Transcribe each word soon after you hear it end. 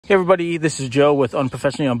Hey everybody, this is Joe with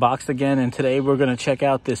Unprofessionally Unboxed again, and today we're going to check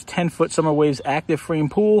out this 10-foot Summer Waves active frame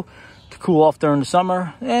pool to cool off during the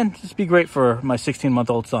summer and just be great for my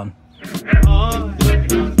 16-month-old son.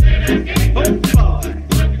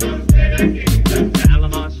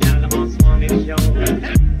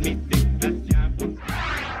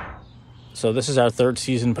 So this is our third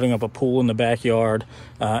season putting up a pool in the backyard,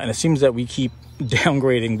 and it seems that we keep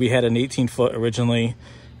downgrading. We had an 18-foot originally,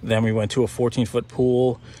 then we went to a 14-foot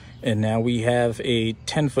pool, and now we have a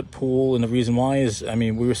 10-foot pool. And the reason why is, I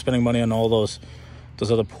mean, we were spending money on all those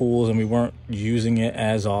other pools and we weren't using it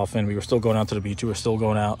as often. We were still going out to the beach. We were still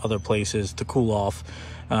going out other places to cool off.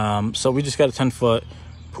 So we just got a 10-foot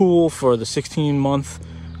pool for the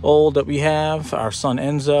 16-month-old that we have, our son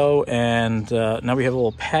Enzo. And now we have a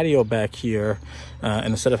little patio back here. And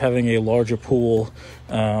instead of having a larger pool,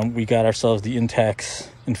 we got ourselves the Intex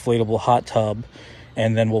inflatable hot tub.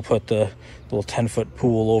 And then we'll put the little 10-foot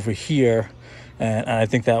pool over here. And I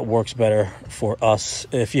think that works better for us.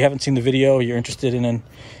 If you haven't seen the video, you're interested in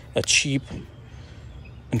a cheap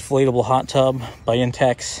inflatable hot tub by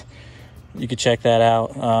Intex, you could check that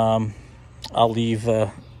out. I'll leave it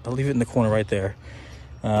in the corner right there.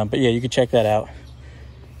 But yeah, you can check that out.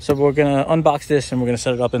 So we're gonna unbox this and we're gonna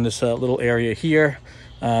set it up in this little area here.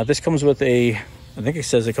 This comes with I think it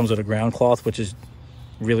says it comes with a ground cloth, which is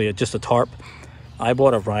really just a tarp. I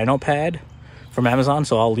bought a Rhino pad from Amazon,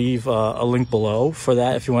 so I'll leave a link below for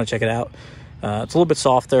that if you want to check it out. It's a little bit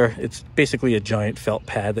softer. It's basically a giant felt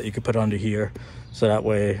pad that you could put under here, so that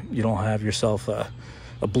way you don't have yourself a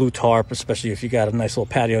blue tarp, especially if you got a nice little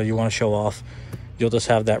patio you want to show off. You'll just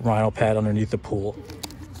have that Rhino pad underneath the pool.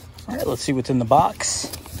 All right, let's see what's in the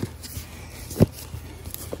box.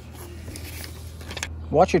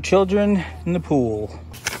 Watch your children in the pool.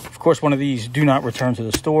 Of course, one of these do not return to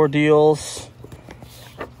the store deals.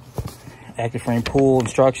 Active frame pool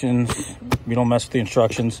instructions. We don't mess with the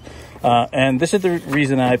instructions. And this is the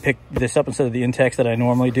reason I picked this up instead of the Intex that I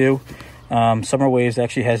normally do. Summer Waves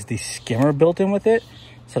actually has the skimmer built in with it,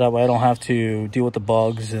 so that way I don't have to deal with the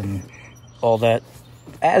bugs and all that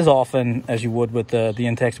as often as you would with the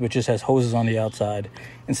Intex, which just has hoses on the outside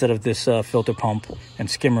instead of this filter pump and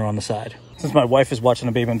skimmer on the side. Since my wife is watching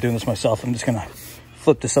the baby, I'm doing this myself. I'm just gonna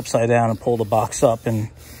flip this upside down and pull the box up, and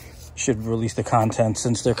should release the contents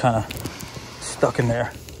since they're kind of stuck in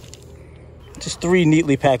there. Just 3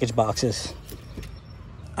 neatly packaged boxes.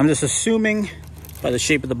 I'm just assuming by the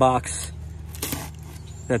shape of the box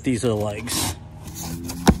that these are the legs.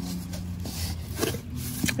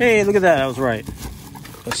 Hey, look at that, I was right.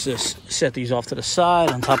 Let's just set these off to the side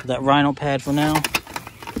on top of that Rhino pad for now.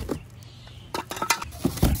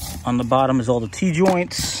 On the bottom is all the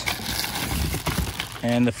T-joints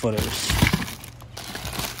and the footers,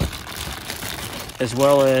 as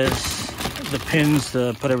well as the pins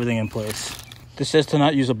to put everything in place. This says to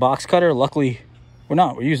not use a box cutter. Luckily, we're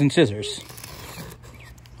not. We're using scissors.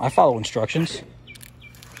 I follow instructions.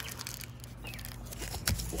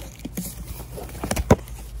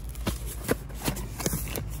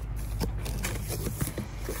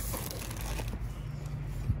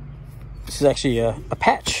 This is actually a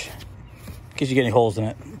patch in case you get any holes in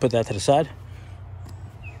it. Put that to the side.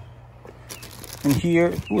 And here,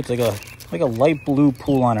 ooh, it's like a light blue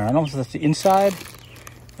pool liner. I don't know if that's the inside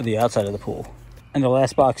or the outside of the pool. And the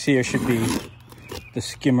last box here should be the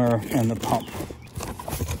skimmer and the pump.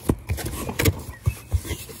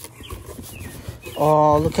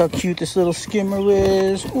 Oh, look how cute this little skimmer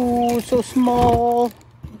is. Ooh, it's so small.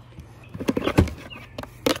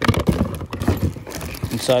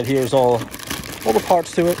 Inside here is all the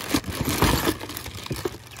parts to it.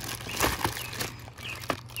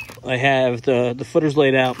 I have the footers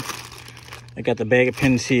laid out. I got the bag of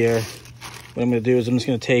pins here. What I'm going to do is I'm just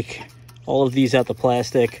going to take all of these out the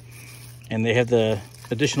plastic, and they have the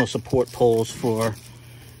additional support poles for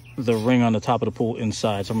the ring on the top of the pool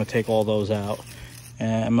inside. So I'm going to take all those out,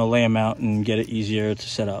 and I'm going to lay them out and get it easier to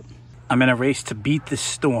set up. I'm in a race to beat this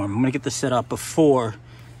storm. I'm going to get this set up before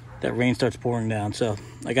that rain starts pouring down. So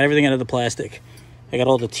I got everything out of the plastic. I got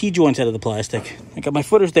all the T-joints out of the plastic. I got my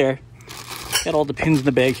footers there. Got all the pins in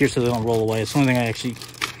the bag here so they don't roll away. It's the only thing I actually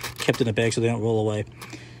kept in the bag so they don't roll away.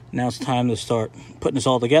 Now it's time to start putting this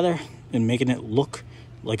all together and making it look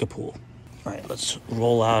like a pool. All right, let's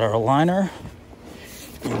roll out our liner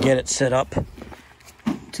and get it set up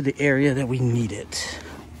to the area that we need it.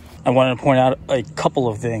 I wanted to point out a couple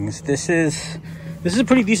of things. This is a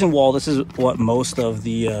pretty decent wall. This is what most of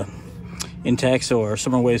the Intex or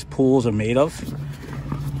Summer Waves pools are made of.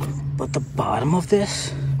 But the bottom of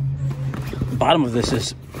this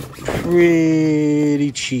is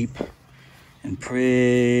pretty cheap and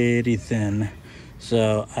pretty thin.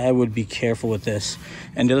 So I would be careful with this.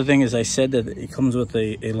 And the other thing is, I said that it comes with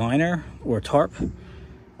a liner or a tarp.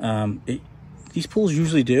 These pools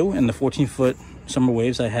usually do, and the 14-foot Summer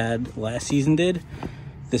Waves I had last season did.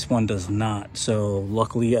 This one does not. So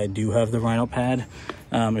luckily I do have the Rhino pad.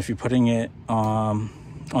 If you're putting it on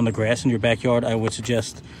the grass in your backyard, I would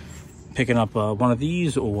suggest picking up one of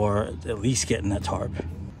these, or at least getting that tarp.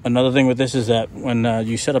 Another thing with this is that when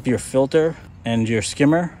you set up your filter and your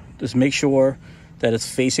skimmer, just make sure that it's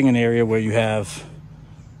facing an area where you have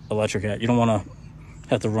electric at. You don't want to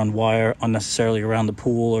have to run wire unnecessarily around the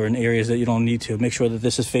pool or in areas that you don't need to. Make sure that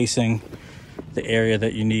this is facing the area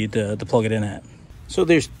that you need to plug it in at. So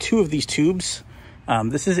there's two of these tubes.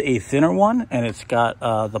 This is a thinner one, and it's got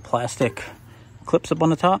the plastic clips up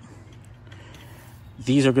on the top.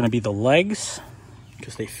 These are going to be the legs,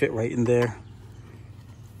 because they fit right in there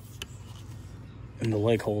in the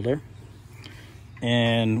leg holder.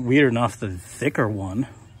 And weird enough, the thicker one,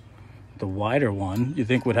 the wider one, you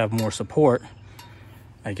think would have more support,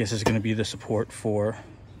 I guess is going to be the support for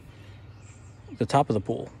the top of the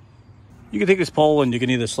pool. You can take this pole and you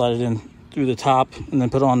can either slide it in through the top and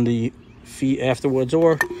then put on the feet afterwards,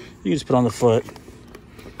 or you can just put on the foot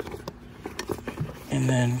and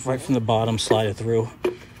then right from the bottom slide it through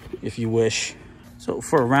if you wish. So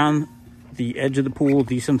for around the edge of the pool,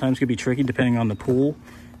 these sometimes can be tricky depending on the pool.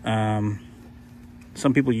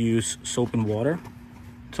 Some people use soap and water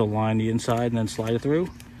to line the inside and then slide it through.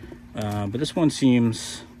 But this one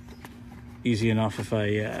seems easy enough if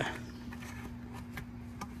I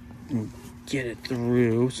get it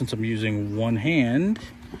through, since I'm using one hand.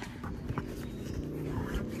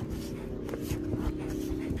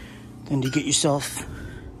 Then you get yourself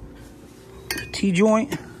a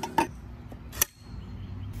T-joint.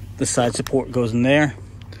 The side support goes in there.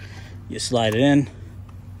 You slide it in.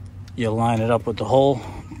 You line it up with the hole.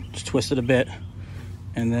 Just twist it a bit.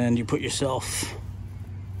 And then you put yourself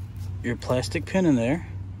your plastic pin in there.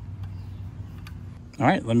 All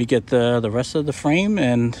right, let me get the rest of the frame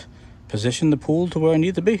and position the pool to where I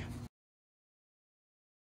need to be.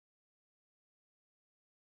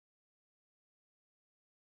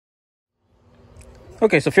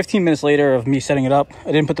 Okay, so 15 minutes later of me setting it up,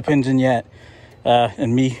 I didn't put the pins in yet,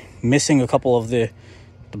 and me missing a couple of the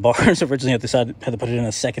bars. Originally I decided I had to put it in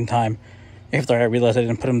a second time after I realized I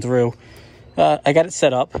didn't put them through. I got it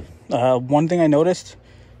set up. One thing I noticed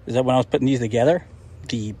is that when I was putting these together,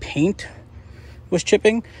 the paint was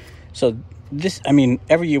chipping. So this, I mean,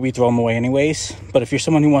 every year we throw them away anyways, but if you're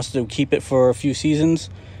someone who wants to keep it for a few seasons,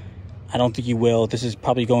 I don't think you will. This is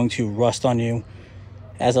probably going to rust on you.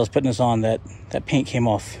 As I was putting this on, that paint came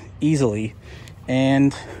off easily,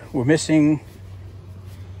 and we're missing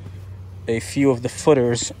a few of the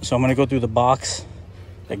footers. So I'm going to go through the box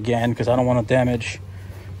again because I don't want to damage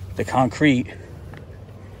the concrete.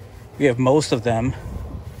 We have most of them.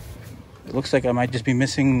 It looks like I might just be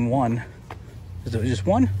missing one. Is there just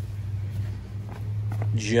one?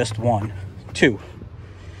 Just one. Two.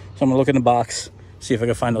 So I'm going to look in the box, see if I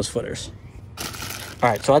can find those footers. All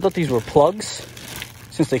right, so I thought these were plugs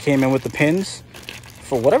since they came in with the pins.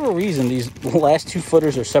 For whatever reason, these last two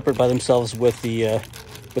footers are separate by themselves with the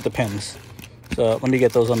pins. So let me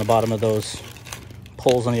get those on the bottom of those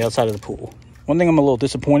poles on the outside of the pool. One thing I'm a little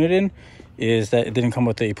disappointed in is that it didn't come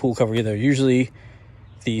with a pool cover either. Usually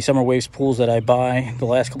the Summer Waves pools that I buy the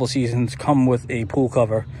last couple of seasons come with a pool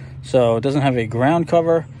cover. So it doesn't have a ground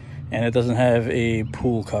cover and it doesn't have a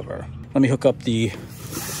pool cover. Let me hook up the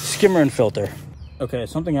skimmer and filter. Okay,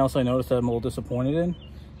 something else I noticed that I'm a little disappointed in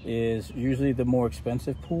is usually the more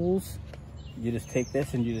expensive pools, you just take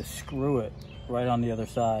this and you just screw it right on the other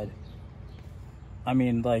side. I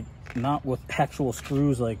mean, like, not with actual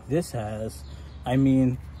screws like this has. I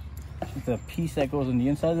mean, the piece that goes on the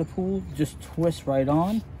inside of the pool just twists right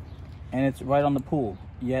on and it's right on the pool.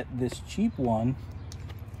 Yet this cheap one,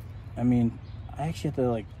 I mean, I actually have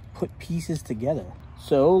to like put pieces together.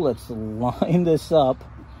 So let's line this up.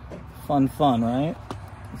 Fun, right?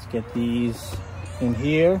 Let's get these in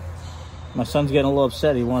here. My son's getting a little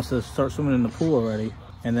upset. He wants to start swimming in the pool already.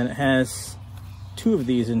 And then it has two of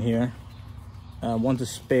these in here. One's a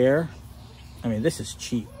spare. I mean, this is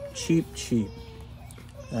cheap.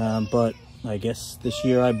 But I guess this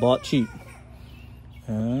year I bought cheap.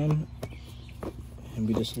 And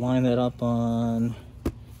we just line that up on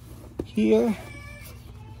here.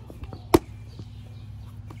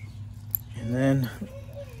 And then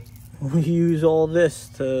we use all this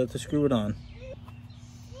to screw it on.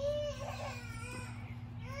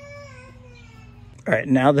 All right,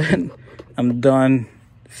 now that I'm done,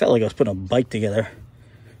 felt like I was putting a bike together.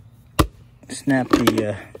 Snap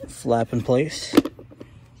the flap in place.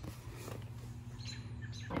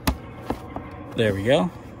 There we go.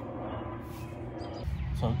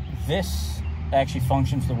 So this actually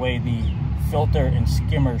functions the way the filter and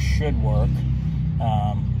skimmer should work.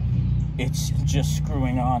 It's just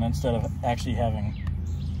screwing on instead of actually having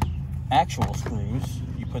actual screws.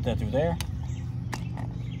 You put that through there.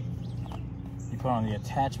 You put on the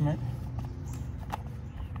attachment.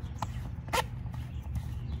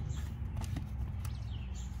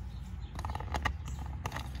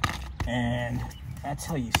 And that's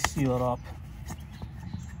how you seal it up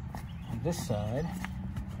on this side.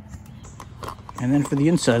 And then for the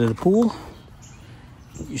inside of the pool,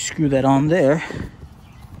 you screw that on there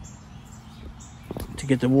to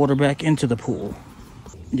get the water back into the pool.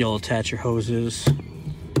 You'll attach your hoses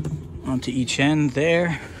onto each end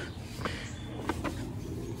there.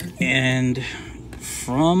 And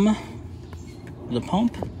from the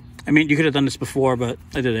pump, I mean, you could have done this before, but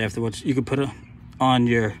I did it afterwards. You could put on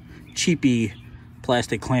your cheapy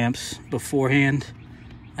plastic clamps beforehand.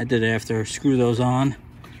 I did it after. Screw those on,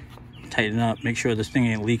 tighten up, make sure this thing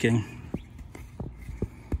ain't leaking.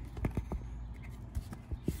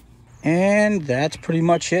 And that's pretty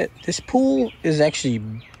much it. This pool is actually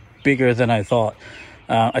bigger than I thought.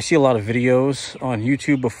 I see a lot of videos on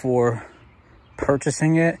YouTube before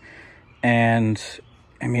purchasing it, and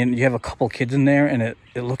I mean, you have a couple kids in there and it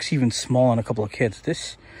looks even small on a couple of kids.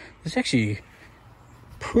 This is actually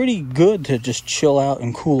pretty good to just chill out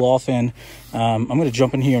and cool off in. I'm going to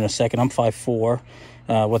jump in here in a second. I'm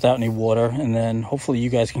 5'4", without any water, and then hopefully you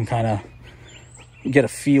guys can kind of get a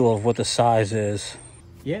feel of what the size is.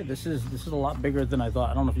 Yeah, this is a lot bigger than I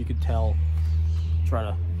thought. I don't know if you could tell.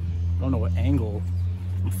 I don't know what angle.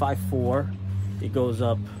 I'm 5'4". It goes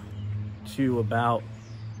up to about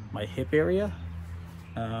my hip area.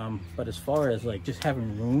 But as far as like just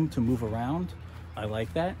having room to move around, I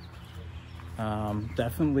like that.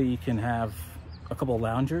 Definitely can have a couple of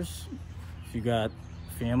loungers. If you got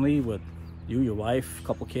family with you, your wife, a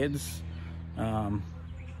couple kids, you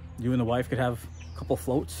and the wife could have a couple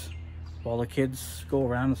floats while the kids go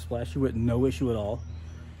around and splash you with no issue at all.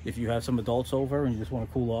 If you have some adults over and you just want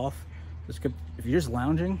to cool off, this could, if you're just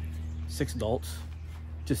lounging, 6 adults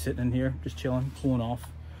just sitting in here, just chilling, cooling off.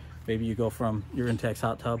 Maybe you go from your Intex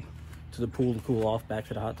hot tub to the pool to cool off, back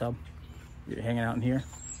to the hot tub. You're hanging out in here.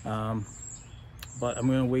 But I'm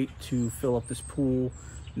gonna wait to fill up this pool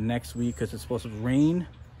next week because it's supposed to rain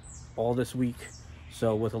all this week.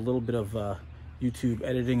 So with a little bit of YouTube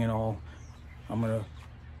editing and all, I'm gonna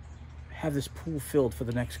have this pool filled for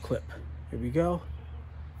the next clip. Here we go.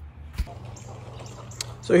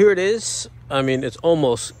 So here it is. I mean, it's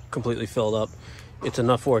almost completely filled up. It's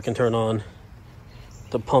enough where I can turn on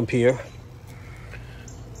the pump here.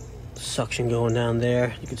 Suction going down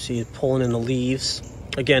there. You can see it pulling in the leaves.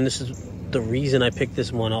 Again, this is the reason I picked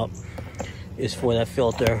this one up, is for that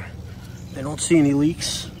filter. I don't see any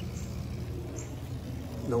leaks.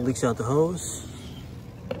 No leaks out the hose.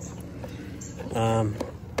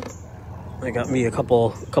 I got me a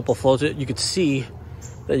couple floats. You could see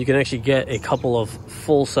that you can actually get a couple of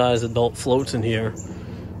full-size adult floats in here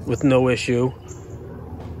with no issue.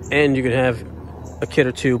 And you can have a kid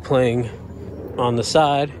or two playing on the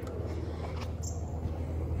side.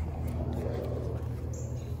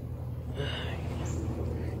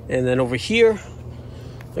 And then over here,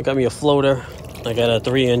 I got me a floater. I got a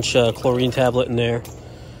 3-inch chlorine tablet in there.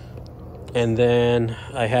 And then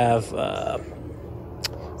I have the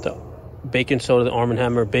baking soda, the Arm &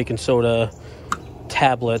 Hammer baking soda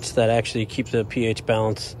tablets that actually keep the pH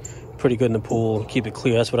balance pretty good in the pool, keep it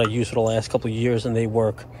clear. That's what I used for the last couple of years, and they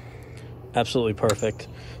work absolutely perfect.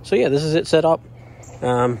 So yeah, this is it set up.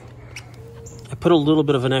 I put a little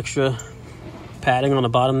bit of an extra padding on the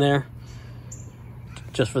bottom there,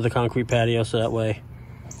 just for the concrete patio, so that way,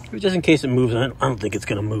 just in case it moves. I don't think it's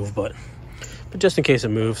gonna move, but just in case it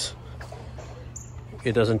moves,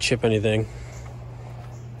 it doesn't chip anything.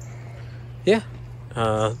 Yeah,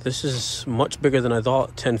 this is much bigger than I thought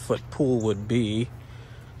a 10-foot pool would be.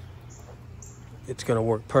 It's gonna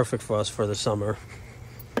work perfect for us for the summer.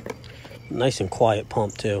 Nice and quiet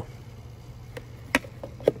pump too.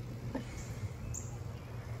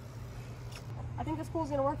 I think this pool's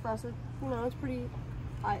gonna work for us. It's pretty.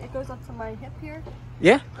 It goes up to my hip here.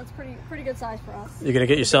 Yeah, that's pretty good size for us. You're gonna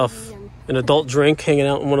get yourself an adult drink hanging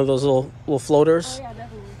out in one of those little floaters. Oh yeah,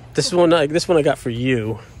 definitely. This one I got for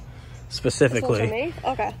you specifically. This one's for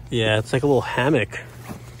me? Okay. Yeah, it's like a little hammock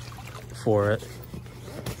for it.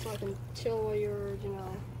 So I can chill while you're,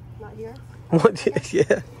 not here. What?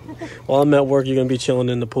 Yeah. While I'm at work, you're gonna be chilling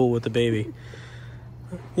in the pool with the baby.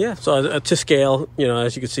 Yeah. So to scale,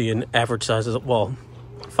 as you can see, an average size is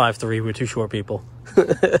 5'3". We're 2 short people.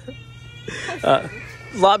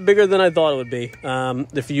 lot bigger than I thought it would be.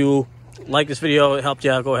 If you like this video, it helped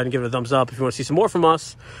you out, go ahead and give it a thumbs up. If you want to see some more from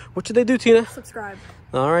us, what should they do, Tina? Subscribe.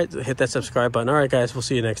 All right, hit that subscribe button. All right, guys, we'll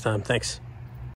see you next time. Thanks.